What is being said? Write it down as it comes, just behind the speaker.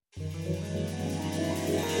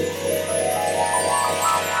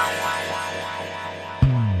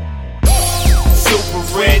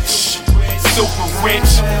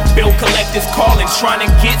rich. Bill collectors calling, trying to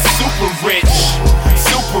get super rich.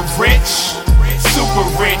 Super rich, super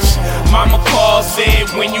rich. Mama called, said,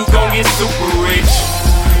 when you gon' get super rich?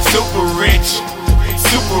 Super rich,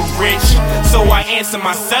 super rich. So I answer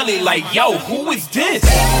my celly like, yo, who is this?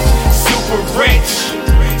 Super rich,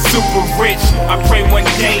 super rich. I pray one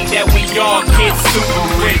day that we all get super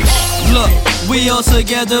rich. Look, we all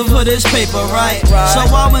together for this paper, right? So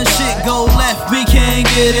why when shit go left, we can't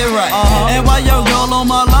get it right? And why your girl on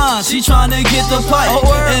my line, she tryna get the pipe?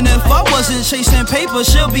 And if I wasn't chasing paper,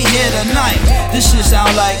 she'll be here tonight. This shit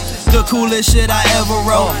sound like the coolest shit I ever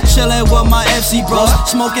wrote. Chillin' with my FC bros,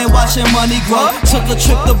 smoking, watching money grow. Took a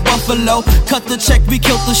trip to Buffalo, cut the check, we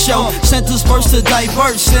killed the show. Sent us first to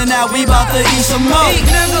diverse, and now we bout to eat some more.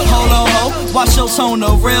 Hold on, ho, watch your tone,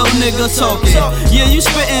 a real nigga talking. Yeah, you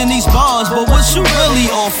spittin' these bars, but what you really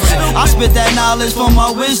offering? I spit that knowledge from my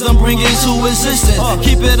wisdom, bring it to existence.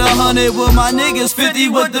 Keep it 100 with my niggas, 50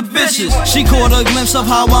 with the bitches. She caught a glimpse of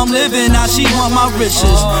how I'm living, now she want my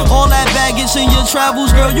riches. All that baggage in your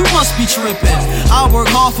travels, girl, you must be tripping. I work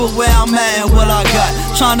hard for where I'm at and what I got.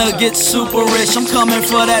 Tryna get super rich, I'm coming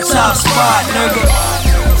for that top spot, nigga.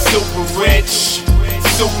 Super rich,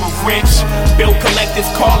 super rich. Bill collectors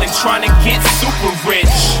calling, trying to get super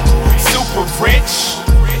rich. Super rich,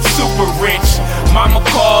 super rich. Mama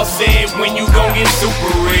called, said, when you gon' get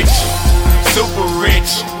super rich? Super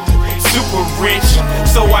rich, super rich.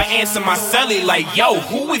 So I answer my celly like, yo,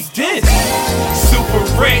 who is this? Super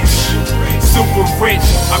rich, super rich.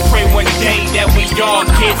 I pray one day that we all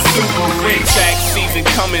get super rich. Tax season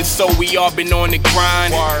coming, so we all been on the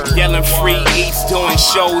grind. Yelling free eats, doing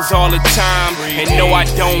shows all the time. And no, I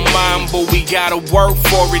don't mind, but we gotta work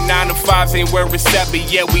for it. 9 to 5 ain't where it's at, but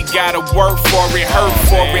yeah, we gotta work for it, hurt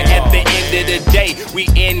for it. At the end of the day, we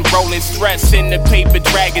enrolling stress in the paper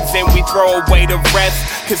dragons, and we throw away the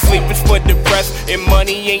rest. Cause sleep is for the breast, and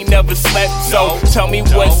money ain't never slept. So tell me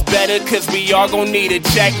what's better, cause we all gon' need a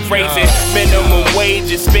check. Raising minimum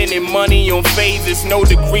wages, spending money on phases. No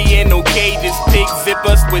degree and no cages, pig zip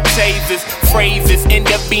us with tasers. Phrases end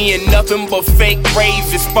up being nothing but fake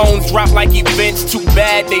raises. Phones drop like events, too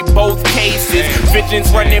bad they both cases.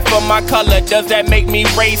 Visions running for my color, does that make me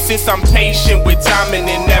racist? I'm patient with timing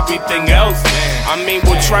and everything else. I mean,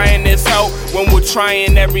 we're trying this help when we're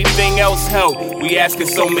trying everything else help. We asking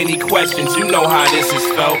so many questions, you know how this is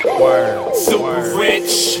felt. Super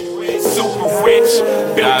rich, super rich.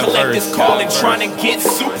 Bill collectors calling, trying to get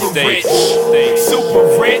super rich.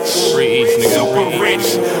 Super rich, super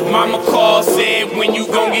rich. Mama called, said, when you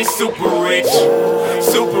gon' get super rich?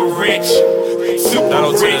 Super rich,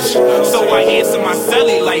 super rich. So I answer my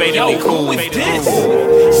celly like, yo, who is this?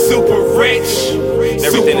 Super rich,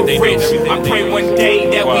 super rich. I pray one day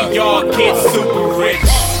that we all get super rich.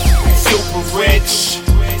 Super rich,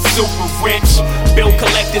 super rich. Bill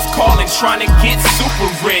collectors calling, trying to get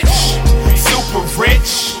super rich. Super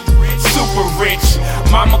rich, super rich.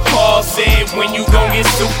 Mama called, said, when you gon' get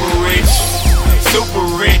super rich? Super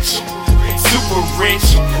rich, super rich.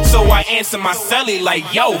 So I answer my celly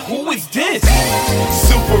like, yo, who is this?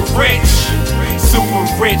 Super rich, super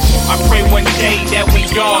rich. I pray one day that we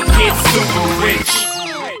all get super rich.